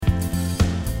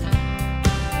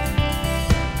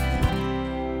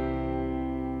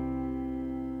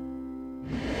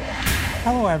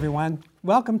Hello everyone.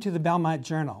 Welcome to the Belmont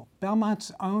Journal,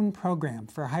 Belmont's own program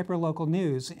for hyperlocal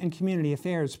news and community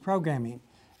affairs programming.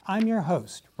 I'm your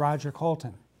host, Roger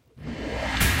Colton.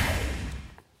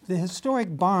 The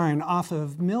historic barn off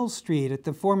of Mill Street at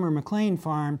the former McLean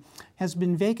Farm has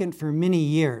been vacant for many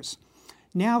years.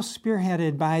 Now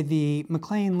spearheaded by the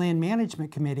McLean Land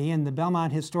Management Committee and the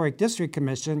Belmont Historic District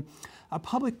Commission, a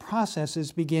public process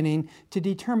is beginning to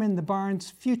determine the barn's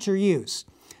future use.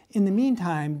 In the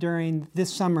meantime, during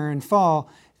this summer and fall,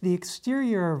 the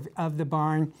exterior of the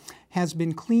barn has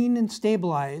been cleaned and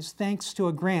stabilized thanks to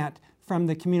a grant from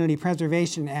the Community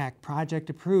Preservation Act project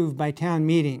approved by town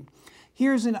meeting.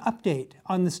 Here's an update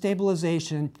on the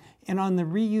stabilization and on the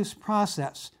reuse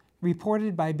process,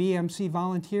 reported by BMC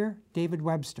volunteer David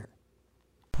Webster.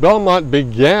 Belmont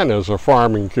began as a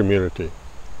farming community,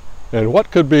 and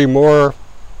what could be more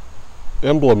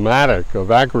emblematic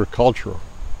of agriculture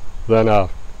than a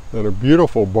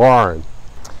beautiful barn?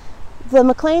 The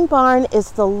McLean Barn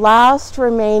is the last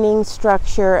remaining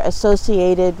structure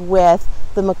associated with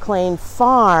the McLean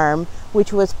Farm,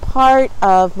 which was part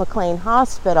of McLean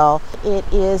Hospital. It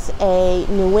is a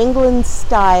New England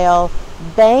style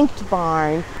banked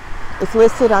barn. It's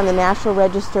listed on the National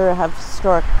Register of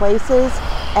Historic Places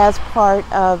as part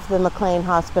of the McLean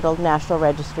Hospital National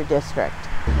Register District.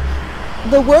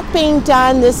 The work being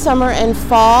done this summer and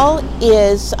fall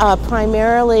is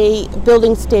primarily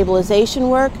building stabilization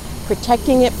work,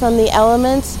 protecting it from the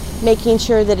elements, making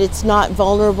sure that it's not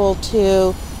vulnerable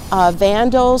to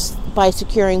vandals by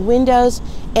securing windows,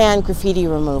 and graffiti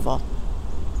removal.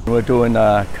 We're doing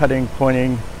cutting,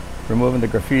 pointing, removing the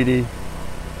graffiti,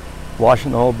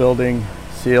 washing the whole building,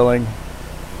 sealing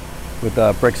with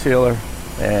a brick sealer,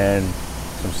 and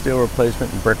some steel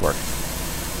replacement and brickwork,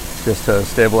 just to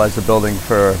stabilize the building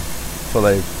so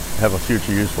they have a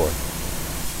future use for it.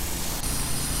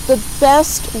 The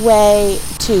best way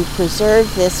to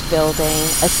preserve this building,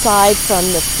 aside from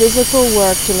the physical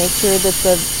work to make sure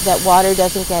that water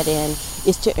doesn't get in,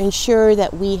 is to ensure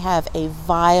that we have a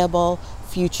viable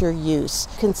future use,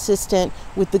 consistent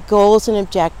with the goals and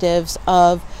objectives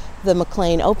of the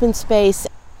McLean Open Space.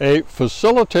 A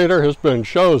facilitator has been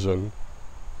chosen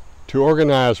to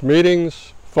organize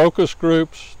meetings, focus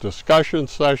groups, discussion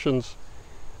sessions,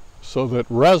 so that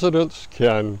residents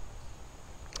can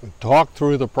talk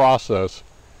through the process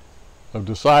of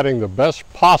deciding the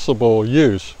best possible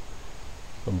use,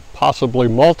 and possibly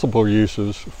multiple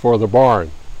uses, for the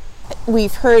barn.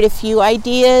 We've heard a few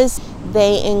ideas.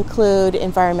 They include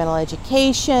environmental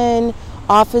education,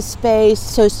 office space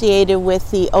associated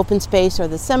with the open space or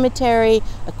the cemetery,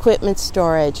 equipment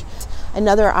storage.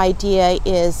 Another idea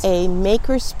is a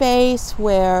maker space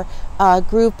where a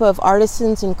group of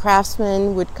artisans and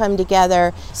craftsmen would come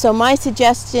together. So my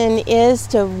suggestion is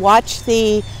to watch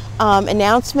the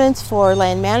announcements for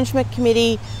Land Management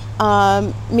Committee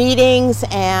meetings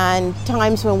and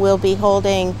times when we'll be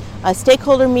holding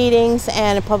stakeholder meetings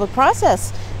and a public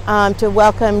process to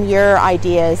welcome your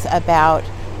ideas about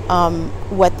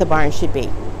what the barn should be.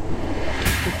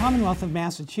 The Commonwealth of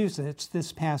Massachusetts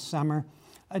this past summer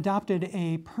adopted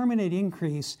a permanent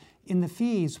increase in the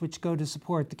fees which go to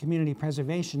support the Community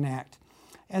Preservation Act.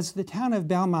 As the town of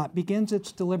Belmont begins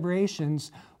its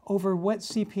deliberations over what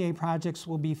CPA projects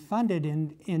will be funded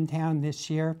in town this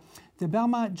year, the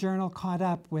Belmont Journal caught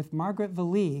up with Margaret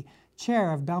Vallee,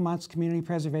 chair of Belmont's Community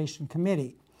Preservation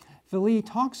Committee. Vallee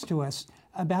talks to us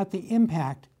about the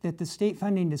impact that the state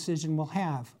funding decision will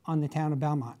have on the town of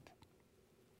Belmont.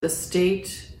 The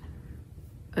state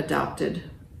adopted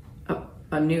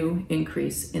a new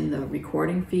increase in the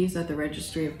recording fees at the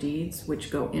Registry of Deeds, which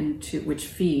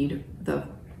feed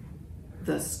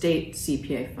the state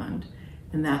CPA fund,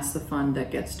 and that's the fund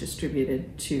that gets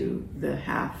distributed to the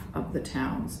half of the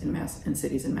towns and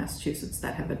cities in Massachusetts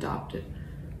that have adopted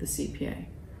the CPA.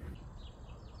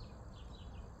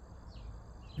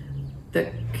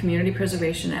 The Community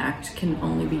Preservation Act can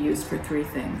only be used for three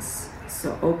things.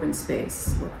 So open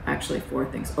space, well, actually four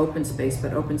things. Open space,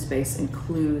 but open space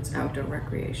includes outdoor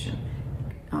recreation.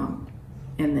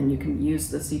 And then you can use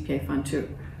the CPA fund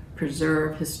to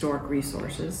preserve historic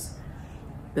resources,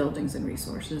 buildings and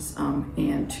resources,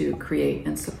 and to create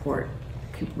and support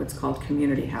what's called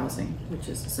community housing, which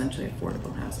is essentially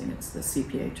affordable housing. It's the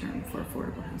CPA term for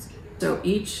affordable housing. So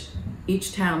each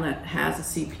town that has a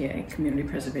CPA, Community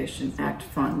Preservation Act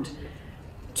fund,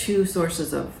 two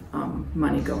sources of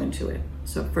money go into it.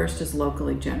 So first is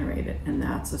locally generated, and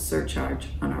that's a surcharge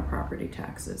on our property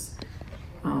taxes.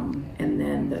 And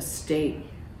then the state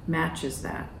matches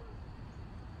that.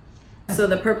 So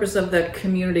the purpose of the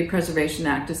Community Preservation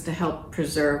Act is to help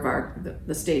preserve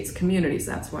the state's communities.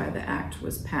 That's why the act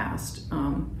was passed.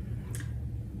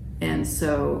 And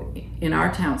so in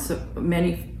our town, so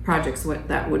many projects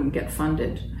that wouldn't get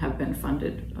funded have been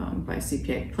funded by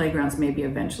CPA. Playgrounds maybe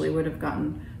eventually would have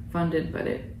gotten funded, but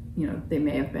they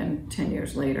may have been 10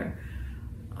 years later.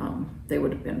 They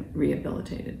would have been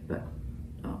rehabilitated, but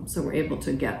so we're able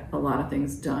to get a lot of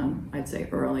things done, I'd say,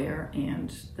 earlier,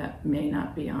 and that may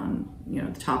not be on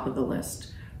the top of the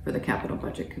list for the capital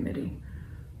budget committee.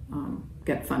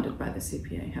 Get funded by the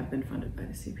CPA, have been funded by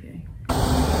the CPA.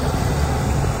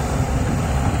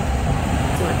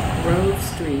 So at Grove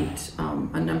Street,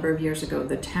 a number of years ago,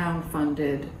 the town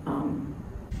funded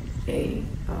a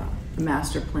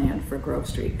master plan for Grove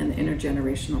Street, and the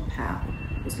intergenerational path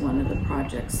was one of the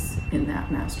projects in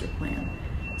that master plan.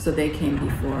 So they came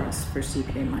before us for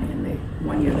CPA money, and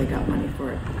one year they got money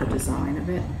for the design of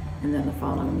it, and then the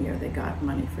following year they got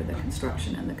money for the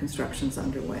construction, and the construction's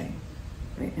underway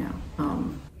right now.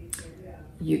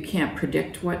 You can't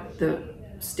predict what the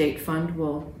state fund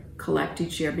will collect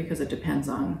each year because it depends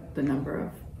on the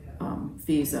number of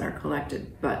fees that are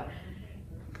collected, but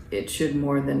it should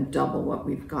more than double what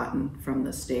we've gotten from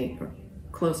the state, or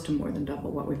close to more than double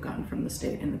what we've gotten from the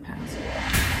state in the past.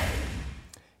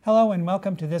 Hello and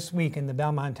welcome to This Week in the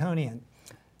Belmontonian.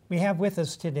 We have with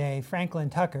us today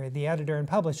Franklin Tucker, the editor and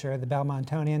publisher of the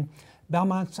Belmontonian,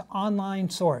 Belmont's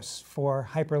online source for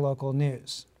hyperlocal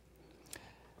news.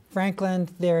 Franklin,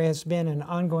 there has been an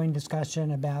ongoing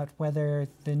discussion about whether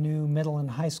the new middle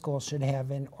and high school should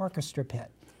have an orchestra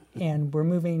pit, and we're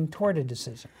moving toward a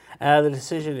decision. The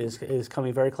decision is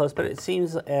coming very close, but it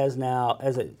seems as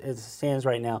it stands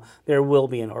right now, there will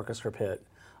be an orchestra pit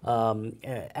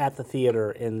at the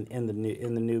theater in the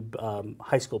new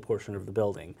high school portion of the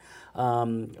building.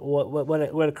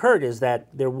 What occurred is that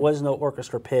there was no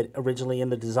orchestra pit originally in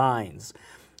the designs.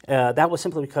 That was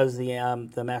simply because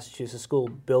the Massachusetts School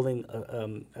Building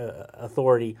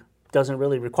Authority doesn't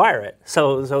really require it.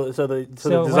 So the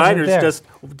designers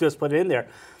just put it in there.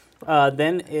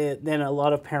 Then a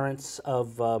lot of parents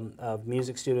of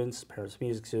music students, parents of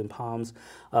music student POMs,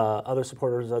 other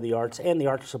supporters of the arts, and the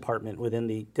arts department within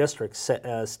the district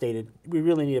stated we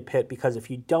really need a pit, because if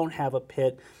you don't have a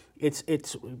pit, it's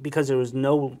because there was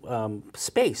no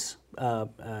space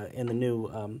in the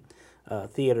new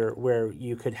theater where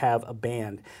you could have a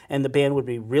band, and the band would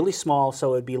be really small,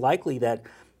 so it would be likely that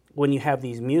when you have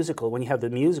the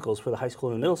musicals for the high school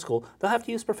and the middle school, they'll have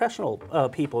to use professional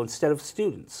people instead of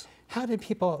students. How did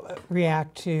people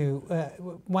react to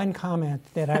one comment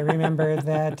that I remember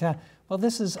that, well,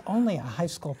 this is only a high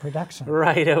school production?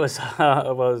 Right. It was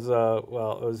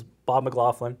Bob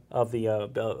McLaughlin of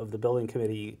the building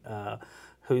committee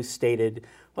who stated,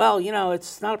 well,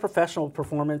 it's not a professional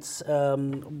performance.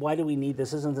 Why do we need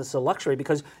this? Isn't this a luxury?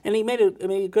 And he made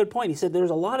a good point. He said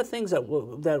there's a lot of things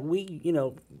that we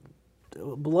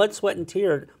blood, sweat, and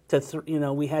tear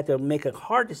we had to make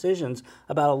hard decisions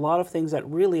about a lot of things that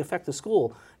really affect the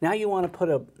school. Now you want to put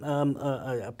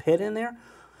a pit in there?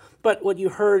 But what you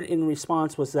heard in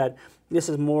response was that this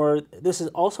is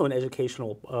also an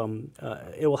educational,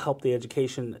 it will help the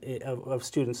education of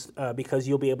students because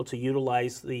you'll be able to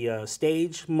utilize the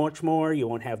stage much more. You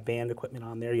won't have band equipment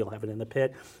on there. You'll have it in the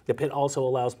pit. The pit also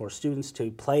allows more students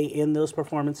to play in those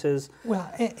performances.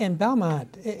 Well, and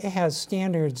Belmont, it has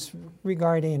standards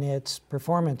regarding its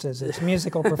performances, its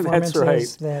musical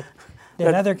performances that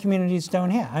other communities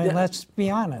don't have. I mean, let's be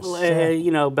honest.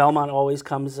 Belmont always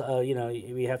comes.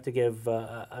 We have to give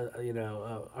our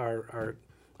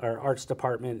arts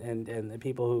department and the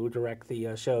people who direct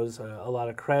the shows a lot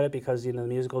of credit, because the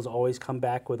musicals always come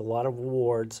back with a lot of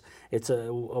awards. It's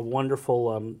a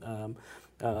wonderful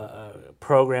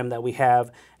program that we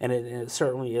have, and it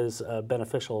certainly is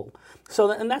beneficial.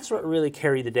 And that's what really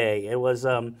carried the day. It was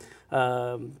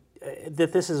that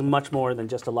this is much more than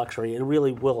just a luxury. It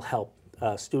really will help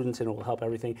students, and it will help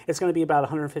everything. It's going to be about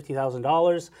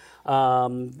 $150,000.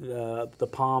 The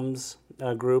POMS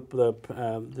group,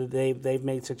 they've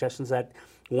made suggestions that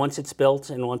once it's built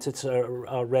and once it's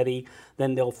ready,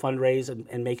 then they'll fundraise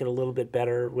and make it a little bit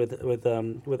better with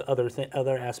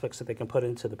other aspects that they can put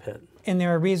into the pit. And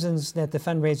there are reasons that the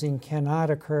fundraising cannot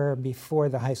occur before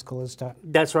the high school is done.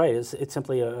 That's right. It's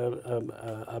simply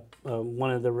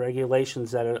one of the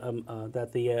regulations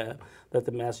that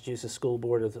the Massachusetts School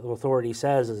Board Authority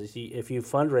says is if you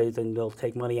fundraise, then they'll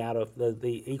take money out of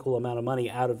the equal amount of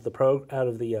money out of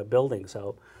the building.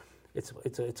 So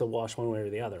it's a wash one way or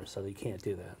the other, so you can't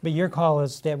do that. But your call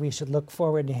is that we should look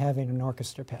forward to having an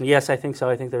orchestra pit. Yes, I think so.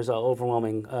 I think there's an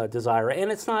overwhelming desire,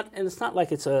 and it's not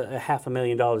like it's a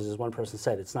 $500,000, as one person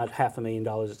said. It's not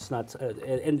 $500,000. It's not,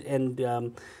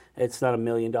 it's not $1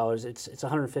 million. It's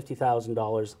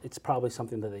 $150,000. It's probably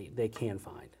something that they can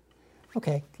find.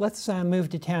 Okay, let's move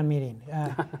to town meeting.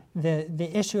 The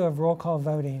issue of roll call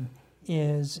voting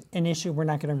is an issue we're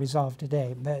not going to resolve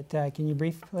today, but can you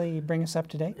briefly bring us up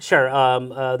to date? Sure.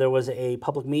 There was a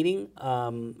public meeting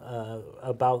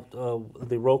about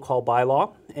the roll call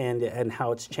bylaw and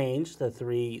how it's changed, the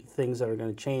three things that are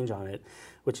going to change on it,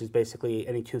 which is basically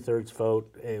any 2/3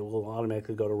 vote, it will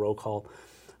automatically go to roll call.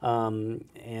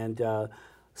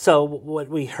 So what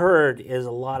we heard is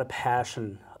a lot of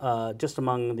passion just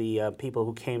among the people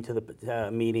who came to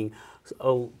the meeting.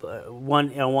 On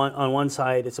one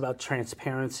side, it's about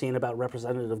transparency and about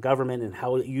representative government and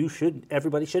how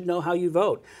everybody should know how you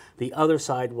vote. The other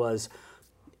side was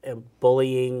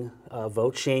bullying,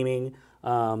 vote shaming,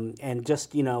 and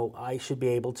just, I should be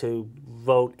able to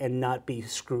vote and not be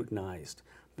scrutinized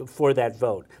for that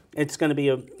vote. It's going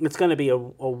to be a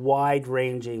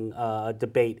wide-ranging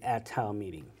debate at town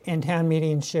meeting. And town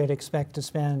meeting should expect to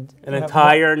spend An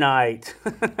entire night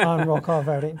on roll call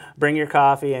voting. Bring your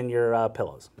coffee and your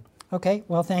pillows. Okay,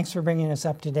 well, thanks for bringing us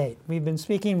up to date. We've been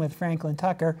speaking with Franklin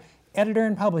Tucker, editor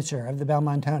and publisher of the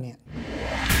Belmontonian.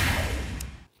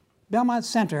 Belmont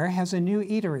Center has a new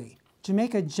eatery.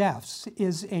 Jamaica Jeff's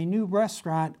is a new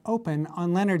restaurant open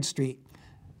on Leonard Street.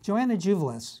 Joanna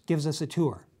Juvelis gives us a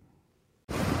tour.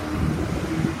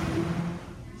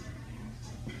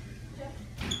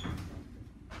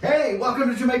 Hey,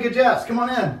 welcome to Jamaica Jeff's. Come on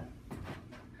in.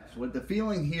 So what the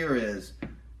feeling here is,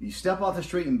 you step off the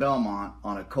street in Belmont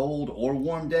on a cold or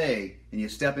warm day and you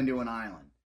step into an island.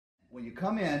 When you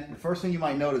come in, the first thing you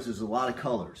might notice is a lot of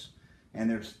colors. And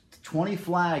there's 20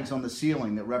 flags on the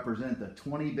ceiling that represent the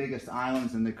 20 biggest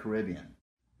islands in the Caribbean.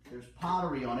 There's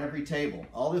pottery on every table.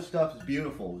 All this stuff is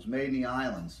beautiful. It was made in the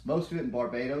islands. Most of it in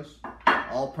Barbados.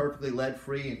 All perfectly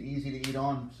lead-free and easy to eat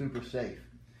on, super safe.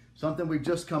 Something we've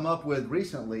just come up with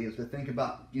recently is to think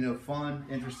about, fun,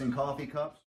 interesting coffee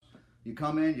cups. You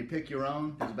come in, you pick your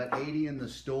own. There's about 80 in the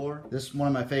store. This one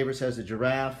of my favorites has a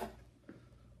giraffe.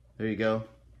 There you go. A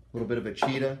little bit of a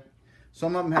cheetah.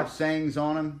 Some of them have sayings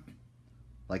on them,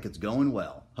 like it's going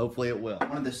well. Hopefully it will.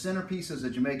 One of the centerpieces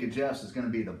of Jamaica Jeff's is going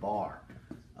to be the bar.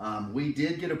 We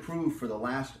did get approved for the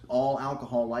last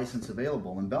all-alcohol license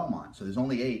available in Belmont, so there's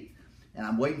only 8. And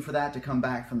I'm waiting for that to come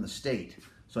back from the state.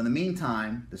 So in the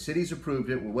meantime, the city's approved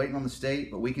it. We're waiting on the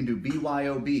state, but we can do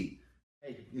BYOB.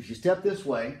 Hey, if you step this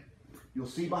way, you'll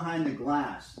see behind the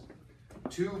glass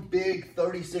 2 big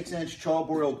 36-inch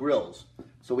charbroil grills.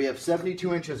 So we have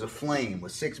 72 inches of flame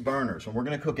with 6 burners, and we're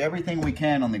going to cook everything we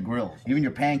can on the grills, even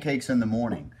your pancakes in the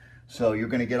morning. So you're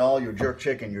going to get all your jerk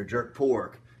chicken, your jerk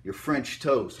pork, your French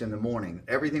toast in the morning.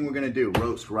 Everything we're going to do,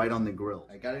 roast right on the grill.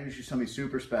 I got to introduce you to somebody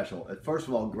super special. First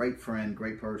of all, great friend,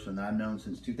 great person that I've known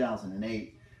since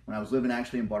 2008 when I was living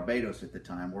actually in Barbados at the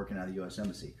time, working out of the U.S.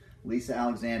 Embassy. Lisa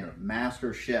Alexander,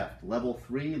 master chef, level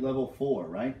 3, level 4,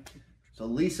 right? So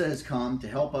Lisa has come to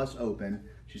help us open.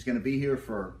 She's going to be here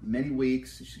for many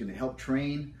weeks. She's going to help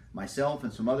train myself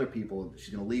and some other people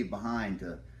she's going to leave behind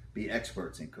to be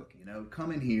experts in cooking.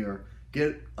 Come in here,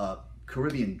 get a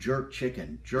Caribbean jerk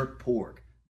chicken, jerk pork,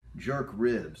 jerk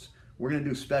ribs. We're going to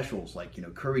do specials like,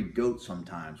 curried goat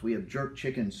sometimes. We have jerk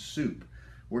chicken soup.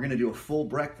 We're going to do a full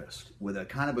breakfast with a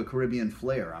kind of a Caribbean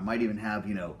flair. I might even have,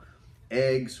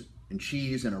 eggs and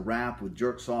cheese and a wrap with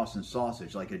jerk sauce and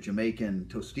sausage, like a Jamaican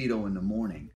tostito in the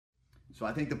morning. So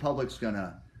I think the public's going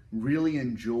to really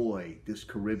enjoy this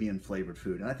Caribbean flavored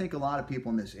food. And I think a lot of people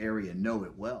in this area know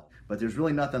it well. But there's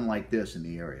really nothing like this in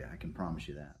the area. I can promise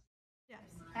you that. Yes,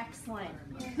 excellent.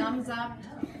 Thumbs up,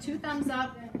 2 thumbs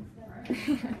up.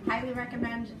 Highly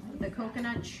recommend the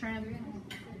coconut shrimp,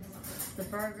 the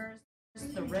burgers,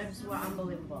 the ribs were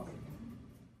unbelievable.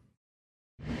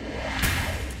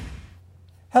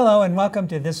 Hello and welcome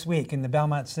to This Week in the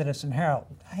Belmont Citizen Herald.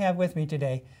 I have with me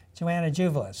today Joanna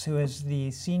Juvelis, who is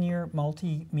the senior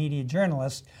multimedia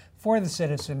journalist for the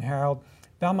Citizen Herald,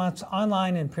 Belmont's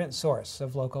online and print source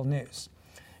of local news.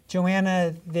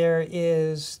 Joanna, there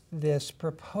is this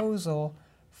proposal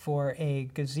for a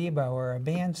gazebo or a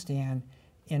bandstand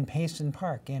in Payson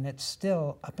Park, and it's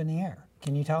still up in the air.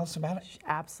 Can you tell us about it?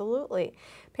 Absolutely.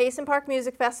 Payson Park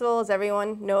Music Festival, as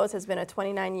everyone knows, has been a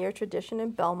 29-year tradition in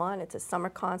Belmont. It's a summer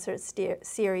concert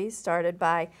series started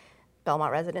by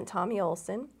Belmont resident Tommy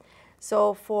Olson.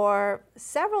 So for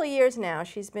several years now,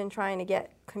 she's been trying to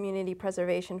get community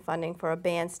preservation funding for a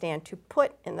bandstand to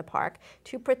put in the park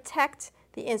to protect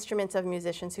the instruments of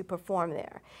musicians who perform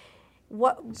there.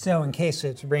 So in case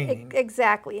it's raining.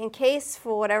 Exactly. In case,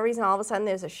 for whatever reason, all of a sudden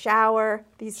there's a shower,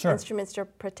 these instruments are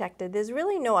protected. There's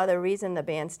really no other reason the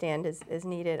bandstand is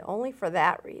needed, only for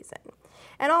that reason.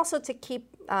 And also to keep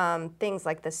things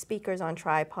like the speakers on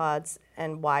tripods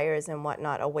and wires and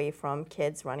whatnot away from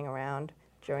kids running around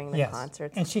during the Yes.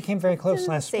 concerts. And she came very close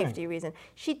last spring. Safety reason.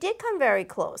 She did come very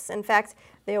close. In fact,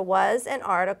 there was an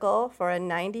article for a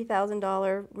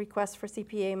 $90,000 request for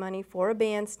CPA money for a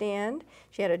bandstand.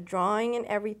 She had a drawing and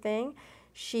everything.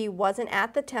 She wasn't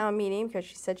at the town meeting because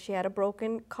she said she had a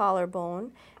broken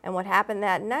collarbone. And what happened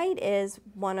that night is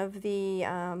one of the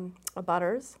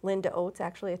abutters, Linda Oates,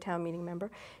 actually a town meeting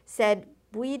member, said,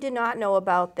 "We did not know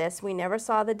about this. We never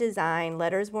saw the design.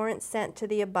 Letters weren't sent to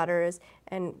the abutters,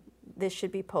 and this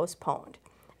should be postponed."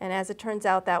 And as it turns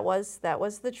out, that was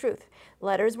the truth.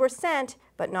 Letters were sent,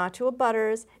 but not to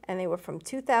abutters, and they were from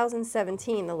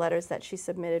 2017, the letters that she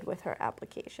submitted with her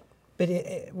application. But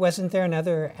wasn't there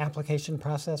another application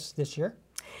process this year?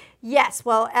 Yes,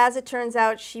 well, as it turns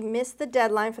out, she missed the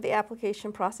deadline for the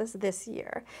application process this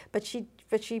year, but she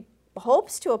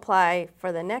hopes to apply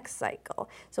for the next cycle.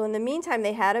 So in the meantime,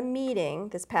 they had a meeting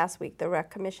this past week. The Rec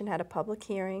Commission had a public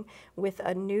hearing with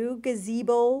a new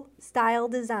gazebo-style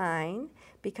design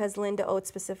because Linda Oates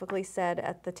specifically said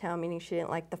at the town meeting she didn't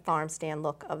like the farm stand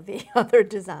look of the other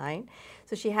design.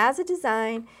 So she has a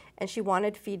design, and she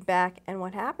wanted feedback, and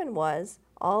what happened was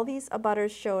all these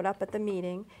abutters showed up at the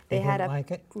meeting. They didn't like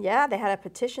it? Yeah, they had a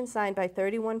petition signed by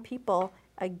 31 people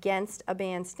against a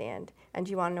bandstand. And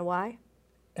do you want to know why?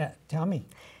 Tell me.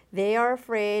 They are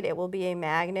afraid it will be a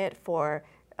magnet for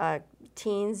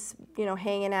teens,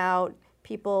 hanging out,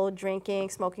 people drinking,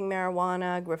 smoking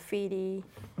marijuana, graffiti.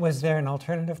 Was there an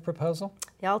alternative proposal?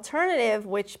 The alternative,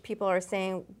 which people are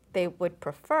saying they would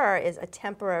prefer, is a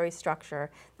temporary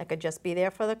structure that could just be there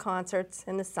for the concerts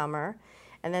in the summer.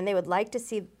 And then they would like to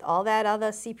see all that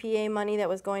other CPA money that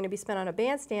was going to be spent on a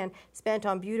bandstand spent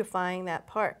on beautifying that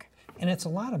park. And it's a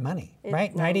lot of money,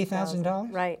 right?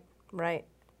 $90,000? Right.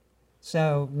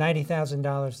 So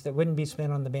 $90,000 that wouldn't be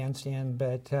spent on the bandstand,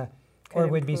 but or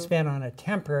would be spent on a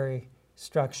temporary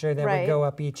structure that would go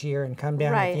up each year and come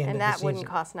down at the end of the season. Right, and that wouldn't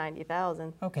cost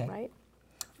 $90,000. Okay. Right?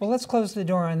 Well, let's close the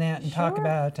door on that and talk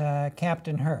about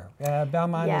Captain Her.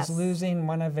 Belmont is losing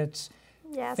one of its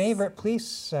favorite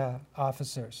police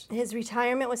officers. His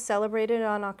retirement was celebrated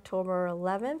on October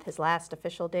 11th. His last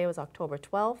official day was October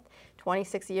 12th.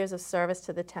 26 years of service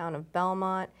to the town of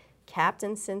Belmont.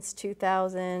 Captain since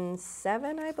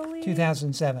 2007, I believe?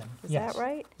 2007, Is that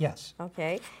right? Yes.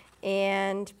 Okay.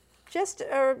 And just,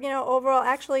 overall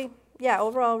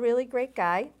really great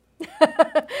guy.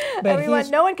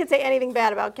 No one could say anything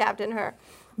bad about Captain Her.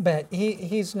 But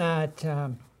he's not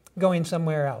going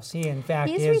somewhere else. He, in fact,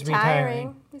 is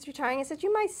retiring. He's retiring. He said,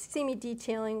 you might see me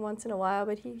detailing once in a while,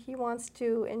 but he wants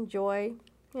to enjoy,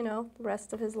 the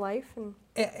rest of his life. And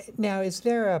now, is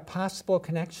there a possible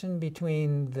connection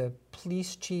between the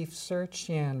police chief search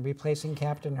and replacing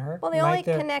Captain Her? Well, the only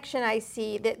connection I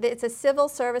see, it's a civil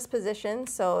service position,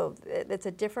 so it's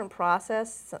a different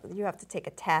process. You have to take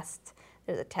a test.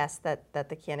 There's a test that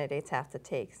the candidates have to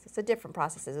take. It's a different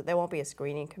process. There won't be a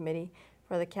screening committee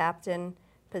for the captain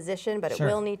position, but it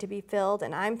will need to be filled.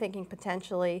 And I'm thinking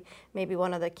potentially maybe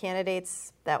one of the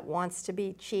candidates that wants to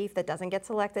be chief that doesn't get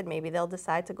selected, maybe they'll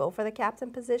decide to go for the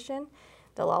captain position.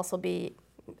 There'll also be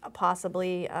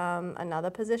possibly another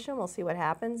position. We'll see what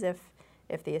happens. If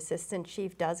the assistant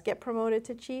chief does get promoted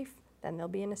to chief, then there'll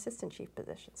be an assistant chief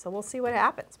position. So we'll see what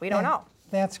happens. We don't know.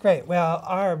 That's great. Well,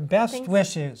 our best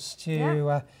wishes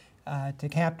to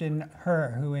Captain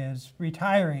Her, who is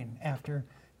retiring after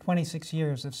 26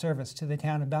 years of service to the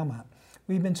town of Belmont.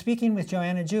 We've been speaking with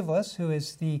Joanna Juvelis, who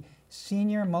is the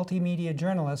senior multimedia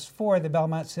journalist for the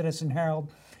Belmont Citizen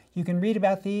Herald. You can read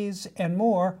about these and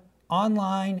more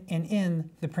online and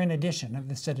in the print edition of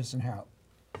the Citizen Herald.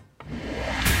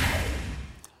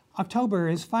 October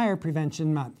is Fire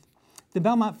Prevention Month. The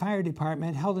Belmont Fire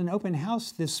Department held an open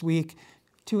house this week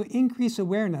to increase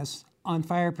awareness on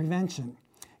fire prevention.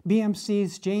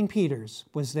 BMC's Jane Peters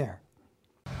was there.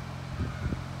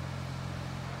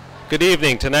 Good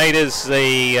evening. Tonight is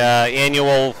the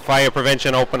annual Fire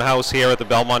Prevention Open House here at the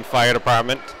Belmont Fire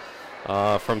Department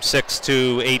from 6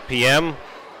 to 8 p.m.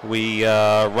 We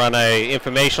run an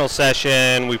informational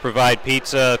session. We provide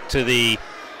pizza to the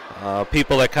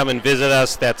people that come and visit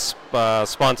us. That's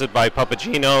sponsored by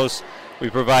Papagino's. We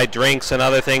provide drinks and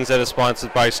other things that are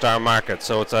sponsored by Star Market.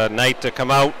 So it's a night to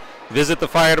come out, visit the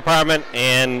fire department,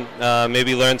 and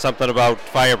maybe learn something about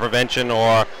fire prevention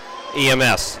or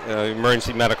EMS,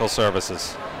 Emergency Medical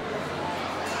Services.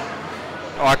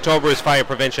 October is Fire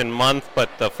Prevention Month, but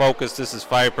the focus, this is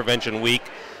Fire Prevention Week,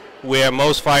 where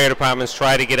most fire departments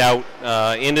try to get out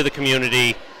into the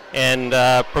community and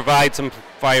provide some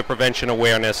fire prevention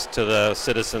awareness to the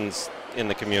citizens in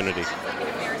the community.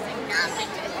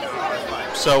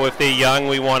 So if they're young,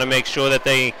 we want to make sure that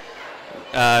they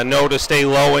know to stay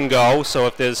low and go. So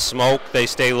if there's smoke, they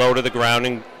stay low to the ground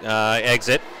and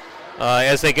exit.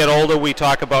 As they get older, we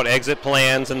talk about exit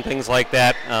plans and things like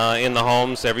that in the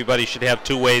homes. Everybody should have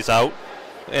 2 ways out.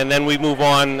 And then we move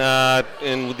on,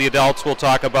 and the adults will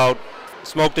talk about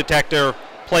smoke detector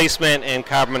placement and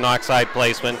carbon monoxide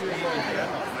placement.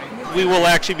 We will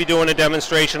actually be doing a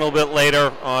demonstration a little bit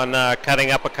later on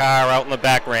cutting up a car out in the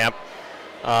back ramp.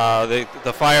 The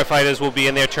firefighters will be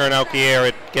in their turnout gear.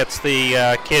 It gets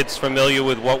the kids familiar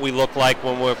with what we look like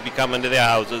when we come into their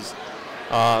houses.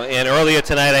 And earlier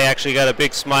tonight, I actually got a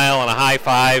big smile and a high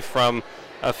five from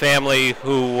a family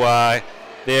who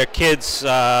their kids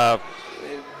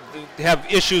have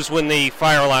issues when the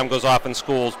fire alarm goes off in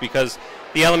schools, because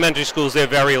the elementary schools, they're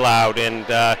very loud, and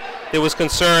there was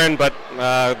concern, but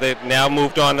they now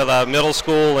moved on to the middle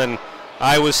school, and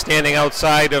I was standing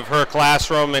outside of her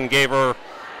classroom and gave her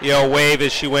a wave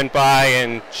as she went by,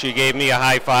 and she gave me a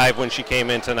high five when she came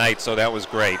in tonight, so that was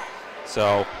great.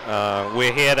 So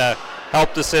we're here to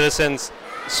help the citizens,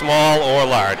 small or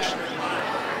large.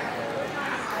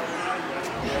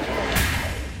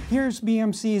 Here's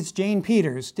BMC's Jane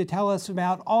Peters to tell us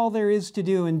about all there is to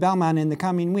do in Belmont in the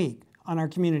coming week on our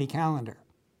community calendar.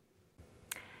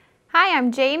 Hi,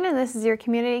 I'm Jane, and this is your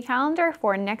community calendar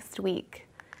for next week.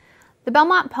 The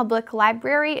Belmont Public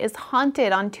Library is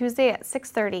haunted on Tuesday at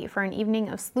 6:30 for an evening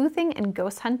of sleuthing and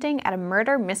ghost hunting at a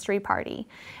murder mystery party.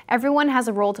 Everyone has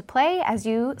a role to play as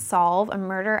you solve a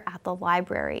murder at the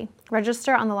library.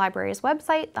 Register on the library's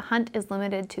website. The hunt is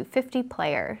limited to 50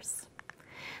 players.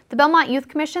 The Belmont Youth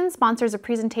Commission sponsors a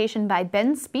presentation by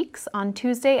Ben Speaks on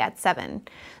Tuesday at 7.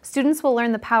 Students will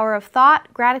learn the power of thought,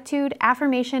 gratitude,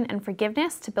 affirmation, and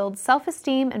forgiveness to build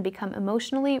self-esteem and become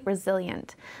emotionally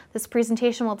resilient. This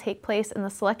presentation will take place in the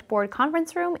Select Board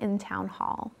Conference Room in Town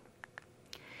Hall.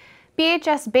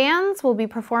 BHS Bands will be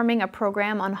performing a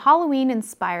program on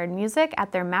Halloween-inspired music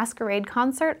at their Masquerade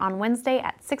concert on Wednesday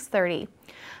at 6:30.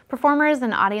 Performers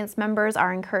and audience members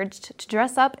are encouraged to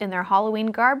dress up in their Halloween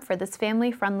garb for this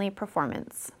family-friendly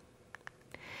performance.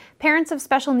 Parents of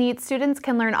special needs students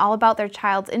can learn all about their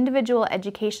child's individual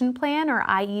education plan, or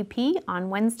IEP, on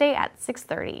Wednesday at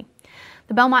 6:30.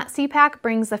 The Belmont CPAC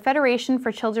brings the Federation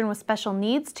for Children with Special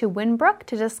Needs to Winbrook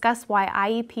to discuss why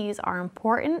IEPs are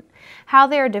important, how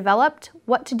they are developed,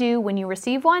 what to do when you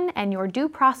receive one, and your due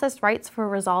process rights for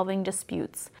resolving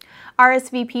disputes.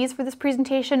 RSVPs for this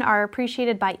presentation are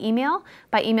appreciated by emailing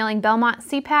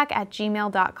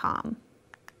belmontcpac@gmail.com.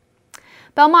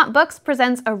 Belmont Books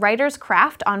presents a writer's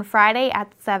craft on Friday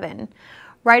at 7.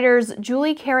 Writers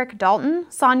Julie Carrick Dalton,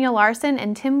 Sonia Larson,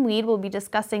 and Tim Weed will be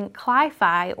discussing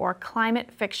cli-fi, or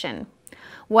climate fiction.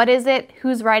 What is it,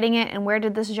 who's writing it, and where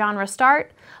did this genre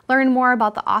start? Learn more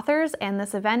about the authors and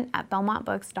this event at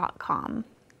belmontbooks.com.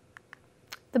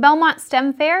 The Belmont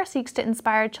STEM Fair seeks to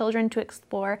inspire children to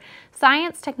explore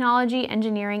science, technology,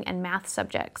 engineering, and math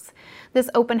subjects. This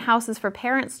open house is for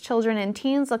parents, children, and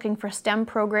teens looking for STEM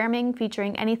programming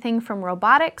featuring anything from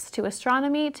robotics to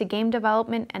astronomy to game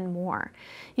development and more.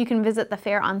 You can visit the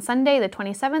fair on Sunday, the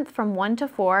 27th from 1 to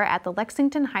 4 at the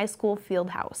Lexington High School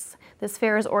Fieldhouse. This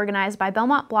fair is organized by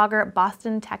Belmont blogger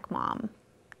Boston Tech Mom.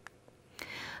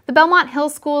 The Belmont Hill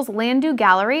School's Landu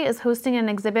Gallery is hosting an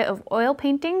exhibit of oil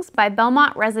paintings by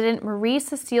Belmont resident Marie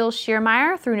Cecile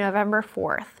Schiermeyer through November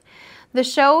 4th. The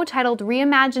show, titled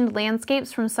Reimagined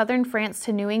Landscapes from Southern France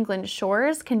to New England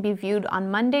Shores, can be viewed on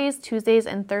Mondays, Tuesdays,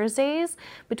 and Thursdays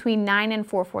between 9 and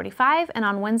 4:45, and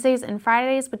on Wednesdays and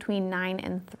Fridays between 9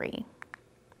 and 3.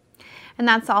 And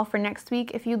that's all for next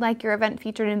week. If you'd like your event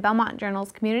featured in Belmont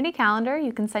Journal's community calendar,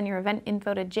 you can send your event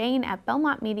info to Jane at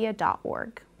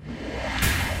belmontmedia.org.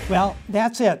 Well,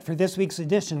 that's it for this week's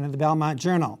edition of the Belmont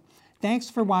Journal. Thanks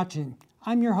for watching.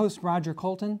 I'm your host, Roger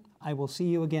Colton. I will see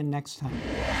you again next time.